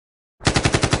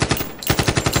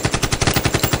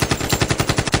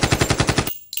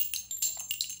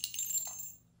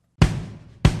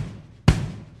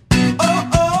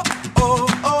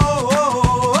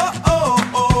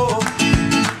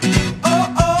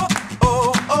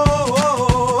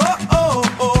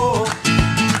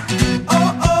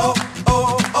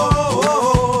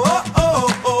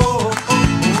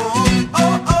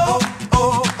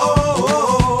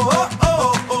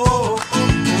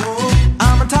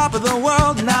top of the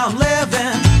world, and now I'm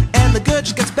living. And the good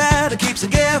just gets better, keeps on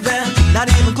giving. Not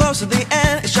even close to the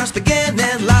end, it's just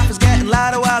beginning. Life is getting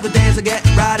lighter while the days are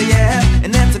getting brighter, yeah.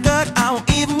 And it's so good, I won't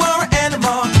even worry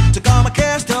anymore. Took all my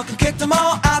cares, took and kicked them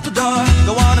all out the door.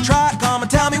 Go on and try it, come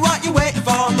and tell me what you're waiting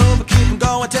for. Move and keep them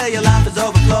going till your life is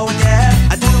overflowing,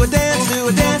 yeah. I do a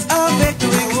dance of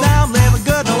victory, cause now I'm living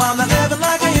good. No, I'm not living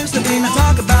like I used to be. Now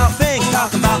talk about things,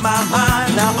 talk about my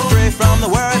mind. Now I'm free from the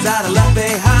words that I left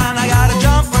behind. I gotta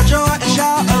jump for joy and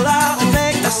shout aloud and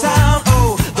make a sound.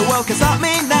 Oh, the world can stop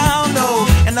me now, no.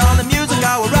 And on the music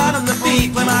I will ride on the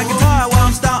beat. Play my guitar while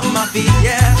I'm stomping my feet,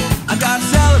 yeah. I gotta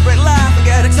celebrate life and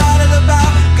get excited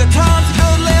about good times and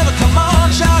good living. Come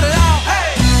on, shout it out,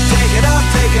 hey! Take it up,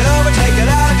 take it over, take it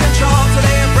out of control.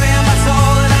 Today I'm praying my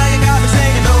soul and now you got me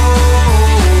singing, oh.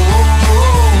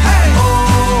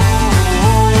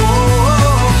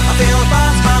 Feeling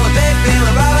fine, smiling big,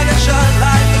 feeling right like I should.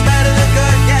 Life is better than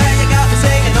good, yeah, you got me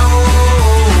singing, oh,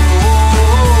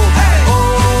 hey,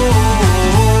 oh,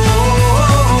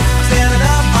 I'm standing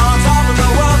up on top of the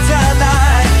world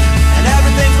tonight, and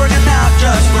everything's working out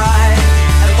just right.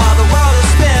 And while the world is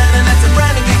spinning, it's a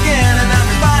brand new beginning, and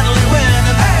we finally winning,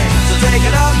 hey. So take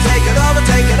it up, take it over,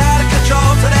 take it out of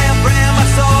control. Today I'm praying my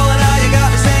soul, and now you got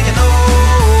me singing, oh.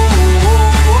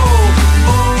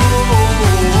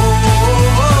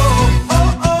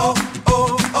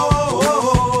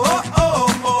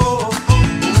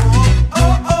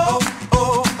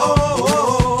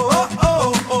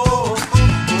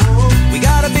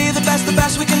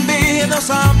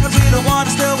 Sometimes we don't want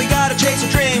to, still we gotta chase our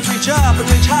dreams. Reach up and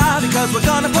reach high, because we're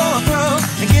gonna pull it through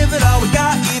and give it all we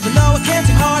got, even though it can't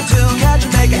seem hard to catch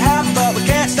and make it happen. But we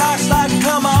can't start sliding,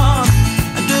 come on,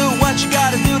 and do what you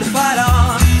gotta do to fight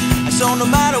on. And so no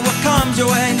matter what comes your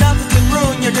way, nothing can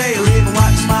ruin your day or even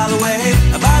wipe a smile away.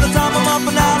 And by the time I'm up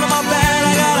and out of my bed,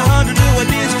 I got 100 new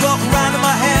ideas floating around in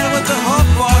my head, with the hope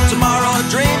for tomorrow, a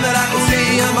dream that I can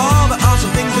see of all the awesome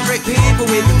things, the great people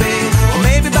we can be. Or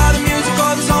maybe by the music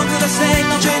or the songs that I sing,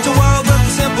 I'll change the world with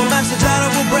the simple message that I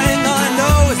will bring. All I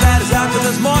know is that it's out there,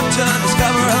 there's more to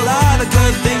discover, a lot of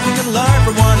good things we can learn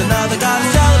from one another. Gotta